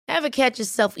Ever catch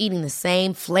yourself eating the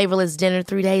same flavorless dinner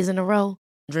 3 days in a row?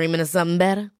 Dreaming of something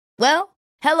better? Well,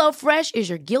 HelloFresh is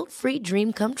your guilt-free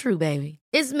dream come true, baby.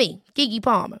 It's me, Keke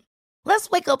Palmer. Let's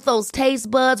wake up those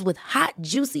taste buds with hot,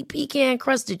 juicy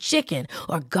pecan-crusted chicken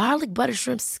or garlic butter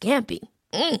shrimp scampi.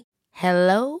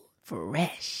 Hello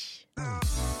Fresh.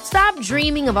 Stop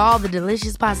dreaming of all the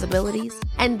delicious possibilities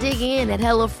and dig in at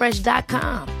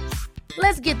HelloFresh.com.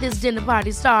 Let's get this dinner party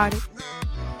started.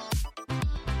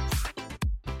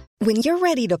 When you're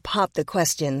ready to pop the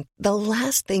question, the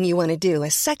last thing you want to do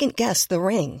is second-guess the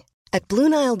ring. At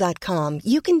BlueNile.com,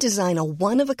 you can design a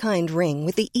one-of-a-kind ring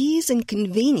with the ease and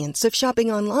convenience of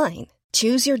shopping online.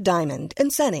 Choose your diamond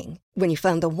and setting. When you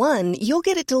find the one, you'll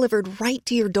get it delivered right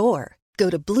to your door. Go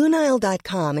to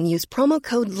BlueNile.com and use promo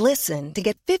code LISTEN to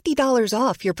get $50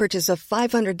 off your purchase of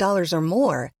 $500 or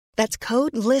more. That's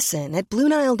code LISTEN at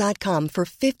BlueNile.com for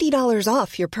 $50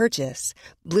 off your purchase.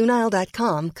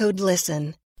 BlueNile.com, code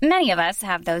LISTEN. Many of us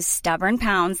have those stubborn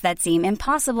pounds that seem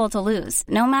impossible to lose,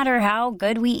 no matter how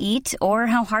good we eat or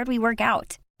how hard we work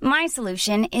out. My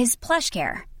solution is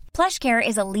PlushCare. PlushCare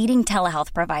is a leading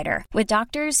telehealth provider with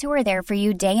doctors who are there for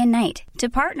you day and night to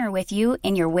partner with you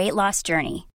in your weight loss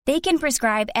journey. They can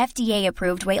prescribe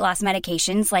FDA-approved weight loss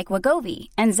medications like Wegovy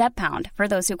and Zepbound for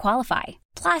those who qualify.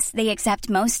 Plus, they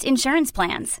accept most insurance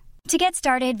plans. To get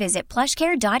started, visit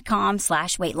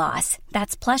plushcare.com/weightloss.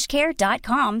 That's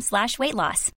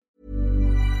plushcare.com/weightloss.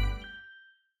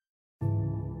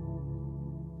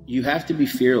 You have to be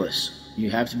fearless.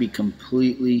 You have to be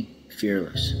completely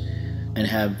fearless and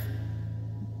have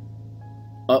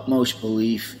utmost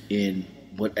belief in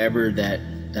whatever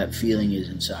that feeling is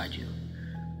inside you.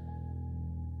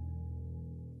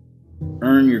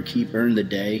 Earn the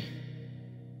day,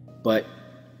 but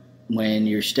when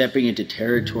you're stepping into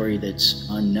territory that's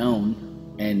unknown,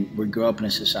 and we grow up in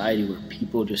a society where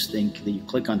people just think that you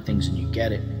click on things and you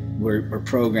get it. We're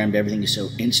programmed, everything is so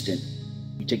instant.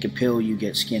 You take a pill, you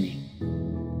get skinny.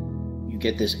 You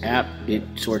get this app, it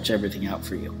sorts everything out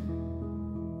for you.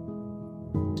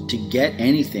 To get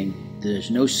anything, there's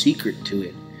no secret to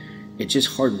it. It's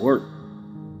just hard work.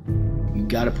 You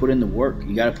got to put in the work.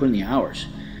 You got to put in the hours.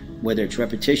 Whether it's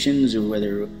repetitions or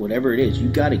whatever it is, you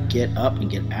got to get up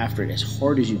and get after it as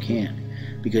hard as you can,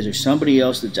 because there's somebody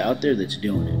else that's out there that's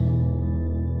doing it.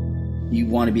 You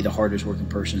want to be the hardest working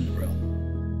person in the room.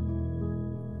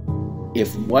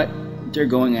 If what they're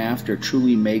going after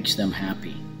truly makes them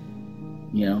happy,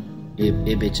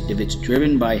 if it's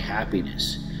driven by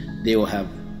happiness, they will have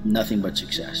nothing but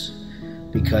success,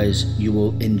 because you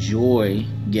will enjoy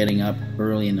getting up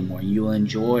early in the morning. You will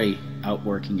enjoy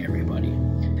outworking everybody.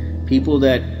 People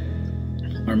that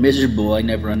are miserable, I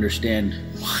never understand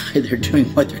why they're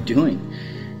doing what they're doing.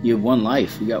 You have one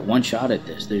life. You got one shot at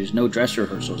this. There's no dress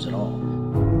rehearsals at all.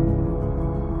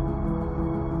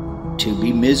 To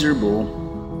be miserable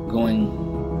going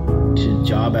to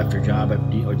job after job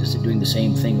or just doing the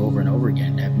same thing over and over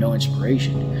again, to have no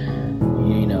inspiration,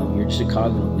 you're just a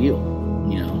cog in the wheel.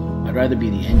 I'd rather be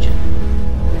the engine.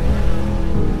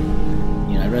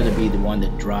 I'd rather be the one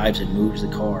that drives and moves the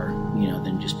car,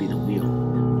 than just be the wheel.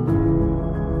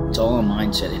 It's all a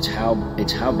mindset. It's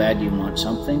how bad you want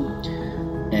something,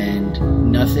 and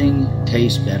nothing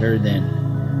tastes better than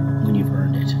when you've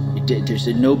earned it. There's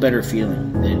no better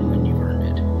feeling than when you've earned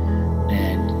it,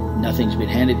 and nothing's been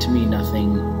handed to me.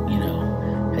 Nothing,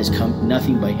 has come.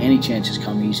 Nothing by any chance has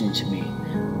come easy to me,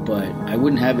 but I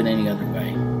wouldn't have it any other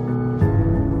way.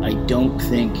 I don't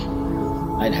think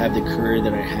I'd have the career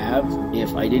that I have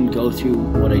if I didn't go through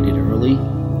what I did early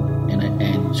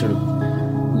and sort of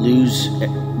lose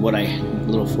what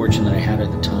little fortune that I had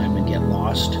at the time and get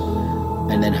lost,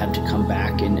 and then have to come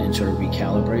back and sort of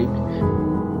recalibrate.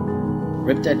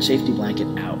 Rip that safety blanket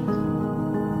out.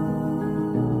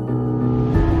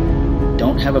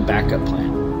 Don't have a backup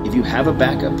plan. If you have a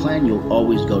backup plan, you'll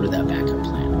always go to that backup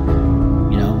plan.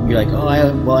 You're like,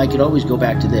 I could always go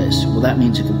back to this. Well, that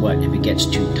means if it gets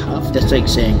too tough? That's like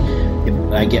saying, if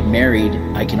I get married,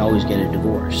 I can always get a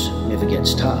divorce if it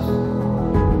gets tough.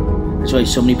 That's why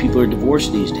so many people are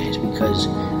divorced these days, because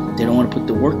they don't want to put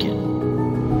the work in.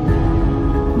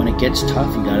 When it gets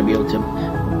tough, you got to be able to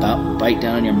bite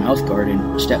down on your mouth guard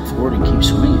and step forward and keep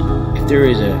swinging. If there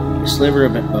is a sliver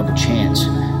of a chance,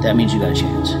 that means you got a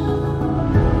chance.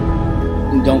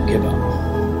 And don't give up.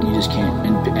 You just can't.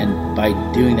 And by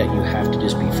doing that, you have to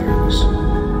just be fearless. You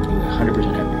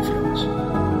 100% have to be fearless.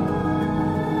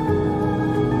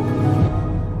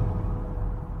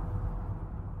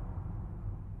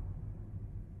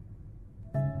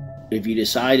 If you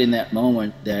decide in that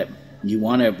moment that you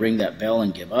want to ring that bell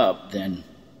and give up, then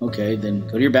okay, then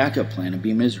go to your backup plan and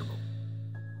be miserable.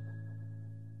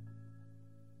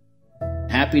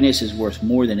 happiness is worth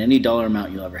more than any dollar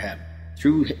amount you'll ever have.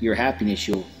 Through your happiness,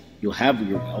 you'll have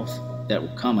your wealth that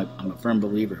will come. I'm a firm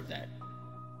believer of that.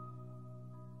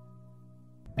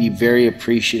 Be very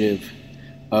appreciative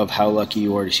of how lucky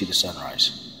you are to see the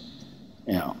sunrise.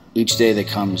 You know, each day that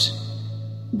comes,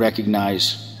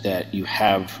 recognize that you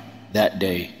have that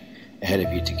day ahead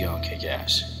of you to go and kick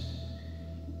ass.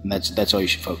 And that's all you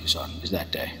should focus on, is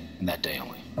that day, and that day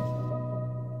only.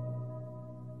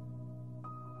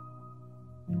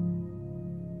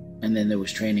 And then there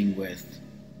was training with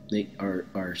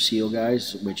our SEAL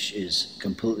guys, which is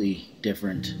completely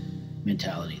different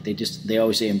mentality. They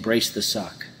always say embrace the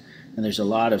suck, and there's a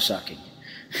lot of sucking.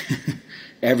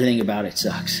 Everything about it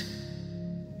sucks.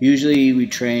 Usually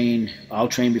I'll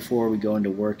train before we go into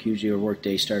work. Usually our work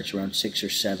day starts around 6 or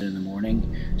 7 in the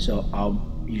morning, so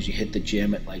I'll usually hit the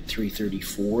gym at like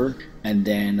 3:34, and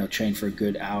then I'll train for a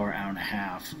good hour and a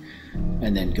half,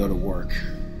 and then go to work.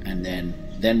 And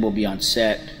then we'll be on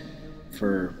set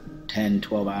for 10,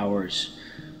 12 hours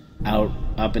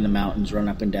up in the mountains, run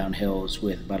up and down hills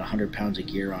with about 100 pounds of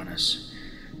gear on us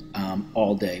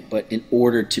all day. But in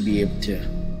order to be able to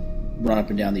run up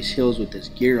and down these hills with this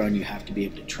gear on, you have to be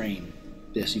able to train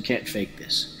this. You can't fake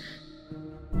this.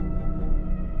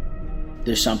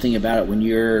 There's something about it when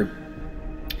you're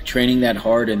training that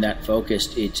hard and that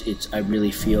focused. I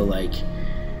really feel like,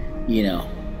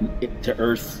 to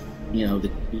earth,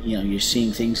 you're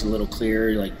seeing things a little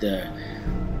clearer, like the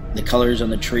colors on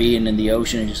the tree and in the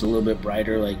ocean are just a little bit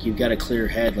brighter. Like you've got a clear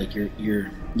head, like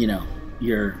you're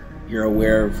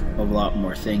aware of a lot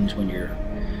more things when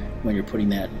you're putting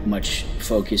that much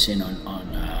focus in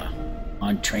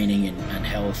on training and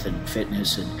health and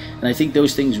fitness, and I think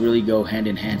those things really go hand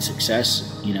in hand.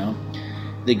 Success,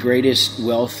 the greatest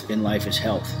wealth in life is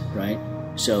health, right?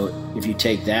 So if you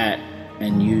take that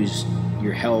and use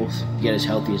your health, get as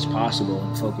healthy as possible,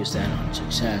 and focus that on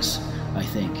success, I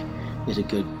think is a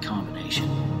good combination.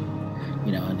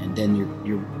 And then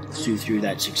you're through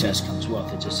that success comes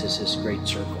wealth. It's just this great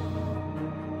circle.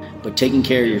 But taking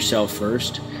care of yourself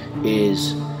first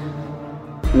is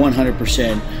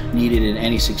 100% needed in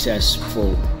any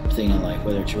successful thing in life,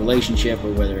 whether it's a relationship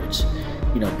or whether it's,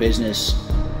 business.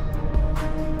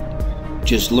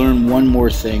 Just learn one more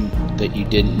thing that you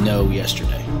didn't know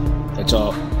yesterday. That's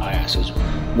all I ask, is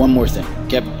one more thing.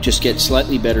 Just get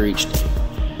slightly better each day.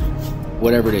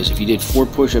 Whatever it is. If you did 4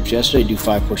 push-ups yesterday, do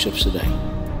 5 push-ups today.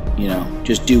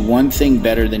 Just do one thing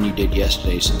better than you did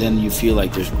yesterday, so then you feel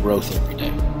like there's growth every day.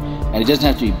 And it doesn't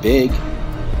have to be big.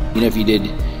 If you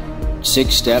did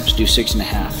 6 steps, do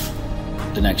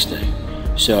 6.5 the next day.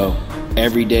 So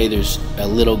every day there's a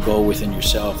little goal within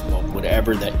yourself. Well,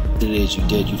 whatever that it is you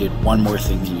did one more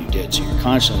thing than you did. So you're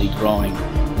constantly growing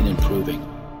and improving.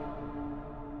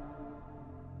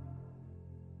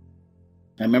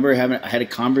 I remember I had a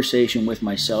conversation with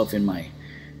myself in my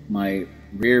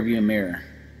rear view mirror,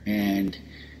 and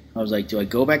I was like, do I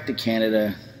go back to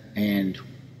Canada and,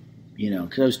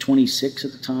 because I was 26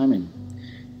 at the time, and,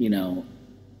 and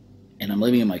I'm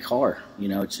living in my car,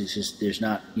 it's just, there's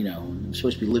not, I'm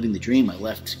supposed to be living the dream. I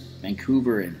left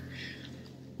Vancouver and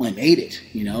I made it,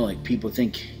 like people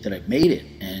think that I've made it,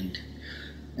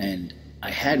 and I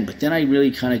hadn't. But then I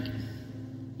really kind of,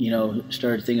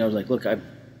 started thinking, I was like, look, I've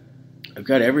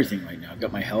got everything right now. I've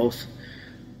got my health.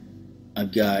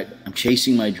 I'm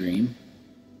chasing my dream.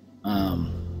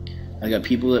 I got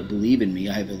people that believe in me.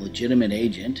 I have a legitimate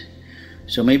agent.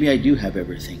 So maybe I do have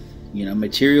everything.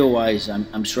 Material-wise,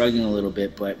 I'm struggling a little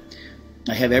bit, but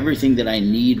I have everything that I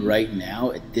need right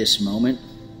now at this moment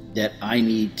that I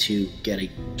need to get a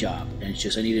job. And it's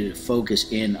just I needed to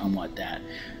focus in on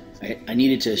I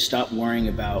needed to stop worrying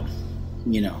about,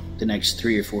 the next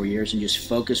 3 or 4 years and just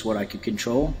focus what I could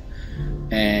control.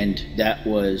 And that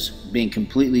was being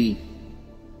completely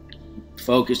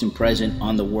focused and present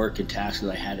on the work and tasks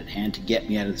that I had at hand to get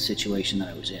me out of the situation that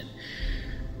I was in.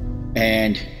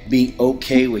 And being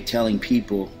okay with telling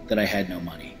people that I had no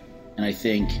money. And I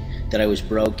think that I was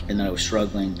broke and that I was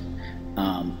struggling,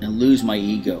 and lose my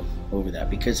ego over that,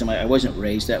 because I wasn't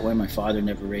raised that way. My father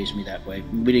never raised me that way.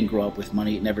 We didn't grow up with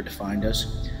money. It never defined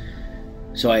us.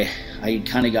 So I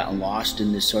kind of gotten lost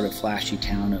in this sort of flashy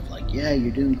town of like, yeah,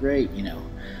 you're doing great.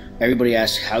 Everybody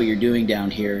asks how you're doing down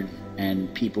here,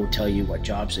 and people tell you what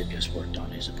jobs they've just worked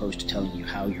on as opposed to telling you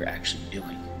how you're actually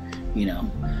doing.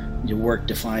 Your work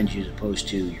defines you as opposed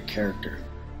to your character.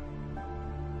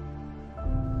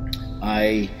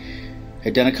 I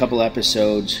had done a couple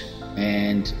episodes,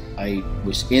 and I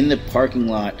was in the parking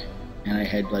lot, and I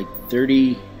had like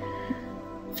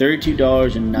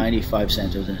 $32.95. I was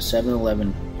in a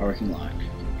 7-Eleven parking lot,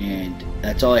 and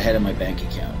that's all I had in my bank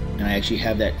account. And I actually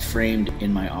have that framed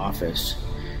in my office.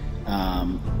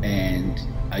 And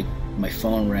my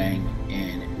phone rang,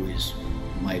 and it was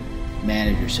my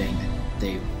manager saying that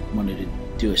they wanted to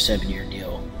do a 7-year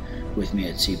deal with me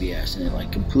at CBS, and it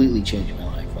like completely changed my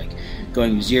life, like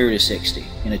going 0 to 60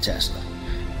 in a Tesla,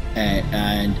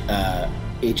 and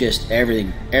it just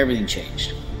everything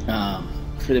changed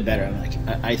for the better. I'm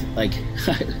like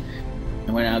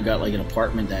I went out and got like an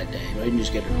apartment that day. I didn't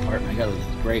just get an apartment; I got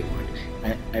like a great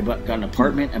one. I got an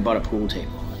apartment and bought a pool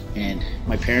table. And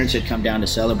my parents had come down to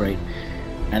celebrate,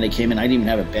 and they came in. I didn't even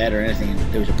have a bed or anything. And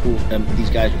there was a pool. These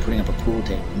guys were putting up a pool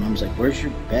table. And Mom's like, "Where's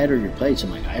your bed or your plates?"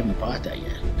 I'm like, "I haven't bought that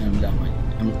yet."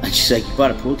 And she's like, "You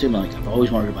bought a pool table?" I'm like, "I've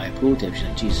always wanted to buy a pool table." She's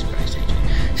like, "Jesus Christ,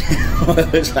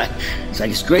 AJ." it's like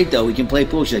it's great though. We can play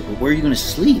pool. She's like, "Well, where are you going to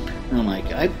sleep?" And I'm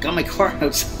like, "I've got my car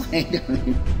outside."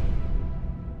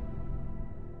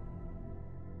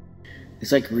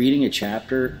 It's like reading a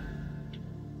chapter,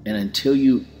 and until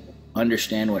you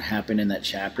understand what happened in that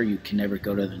chapter, you can never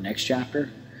go to the next chapter.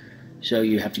 So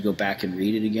you have to go back and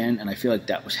read it again. And I feel like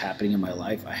that was happening in my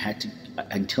life. I had to,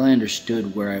 until I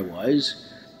understood where I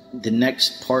was, the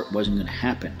next part wasn't going to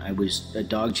happen. I was a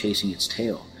dog chasing its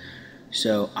tail.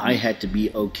 So I had to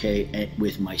be okay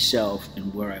with myself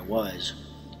and where I was,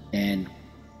 and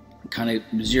kind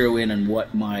of zero in on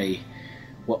what my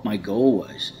goal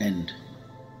was. And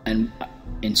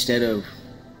instead of,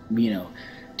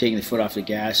 taking the foot off the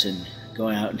gas and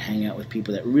going out and hanging out with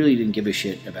people that really didn't give a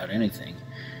shit about anything,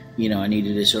 I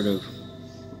needed to sort of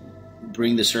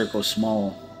bring the circle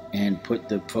small and put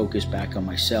the focus back on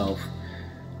myself,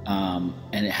 and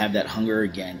have that hunger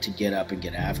again to get up and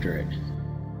get after it.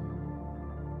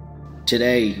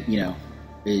 Today,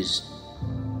 it's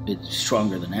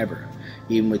stronger than ever,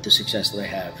 even with the success that I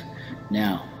have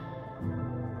now.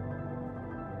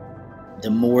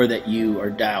 The more that you are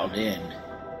dialed in,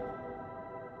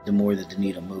 the more that the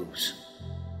needle moves.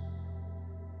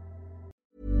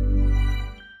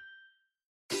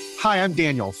 Hi, I'm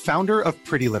Daniel, founder of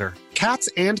Pretty Litter. Cats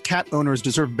and cat owners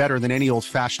deserve better than any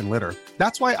old-fashioned litter.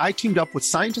 That's why I teamed up with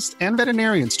scientists and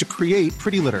veterinarians to create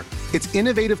Pretty Litter. Its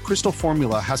innovative crystal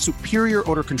formula has superior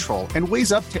odor control and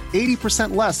weighs up to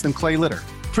 80% less than clay litter.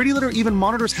 Pretty Litter even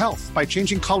monitors health by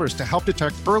changing colors to help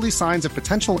detect early signs of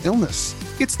potential illness.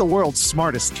 It's the world's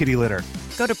smartest kitty litter.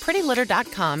 Go to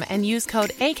prettylitter.com and use code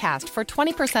ACAST for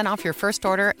 20% off your first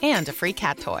order and a free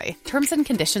cat toy. Terms and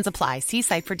conditions apply. See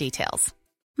site for details.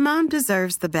 Mom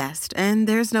deserves the best, and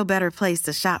there's no better place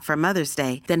to shop for Mother's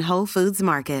Day than Whole Foods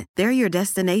Market. They're your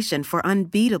destination for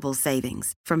unbeatable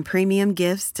savings, from premium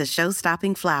gifts to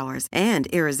show-stopping flowers and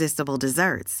irresistible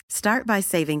desserts. Start by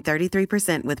saving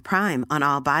 33% with Prime on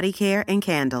all body care and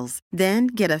candles. Then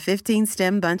get a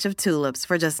 15-stem bunch of tulips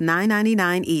for just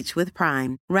 $9.99 each with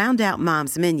Prime. Round out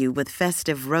Mom's menu with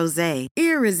festive rosé,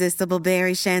 irresistible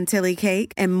berry chantilly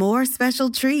cake, and more special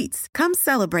treats. Come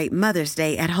celebrate Mother's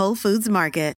Day at Whole Foods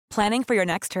Market. Planning for your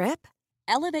next trip?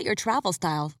 Elevate your travel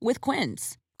style with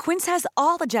Quince. Quince has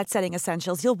all the jet-setting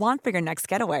essentials you'll want for your next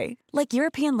getaway, like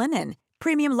European linen,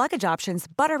 premium luggage options,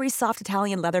 buttery soft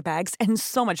Italian leather bags, and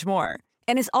so much more.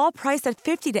 And is all priced at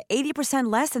 50 to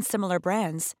 80% less than similar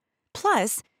brands.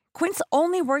 Plus, Quince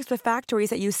only works with factories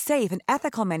that use safe and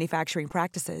ethical manufacturing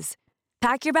practices.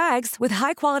 Pack your bags with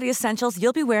high-quality essentials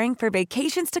you'll be wearing for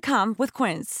vacations to come with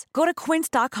Quince. Go to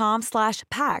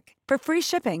quince.com/pack for free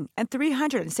shipping and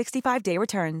 365-day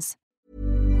returns.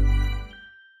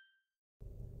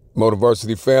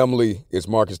 Motiversity family, it's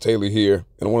Marcus Taylor here,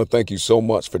 and I want to thank you so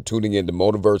much for tuning in to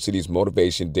Motiversity's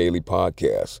Motivation Daily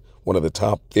Podcast, one of the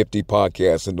top 50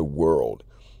 podcasts in the world.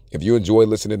 If you enjoy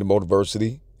listening to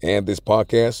Motiversity and this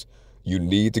podcast, you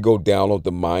need to go download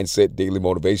the Mindset Daily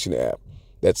Motivation app.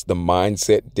 That's the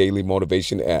Mindset Daily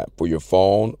Motivation app for your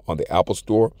phone on the Apple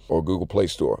Store or Google Play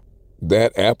Store.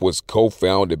 That app was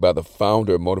co-founded by the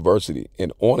founder of Motiversity,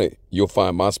 and on it, you'll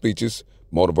find my speeches,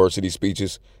 Motiversity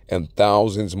speeches, and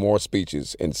thousands more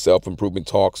speeches and self-improvement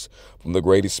talks from the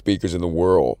greatest speakers in the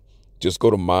world. Just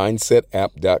go to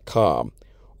mindsetapp.com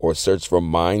or search for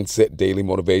Mindset Daily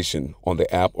Motivation on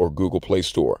the app or Google Play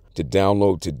Store to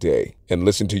download today and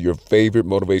listen to your favorite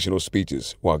motivational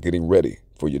speeches while getting ready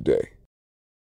for your day.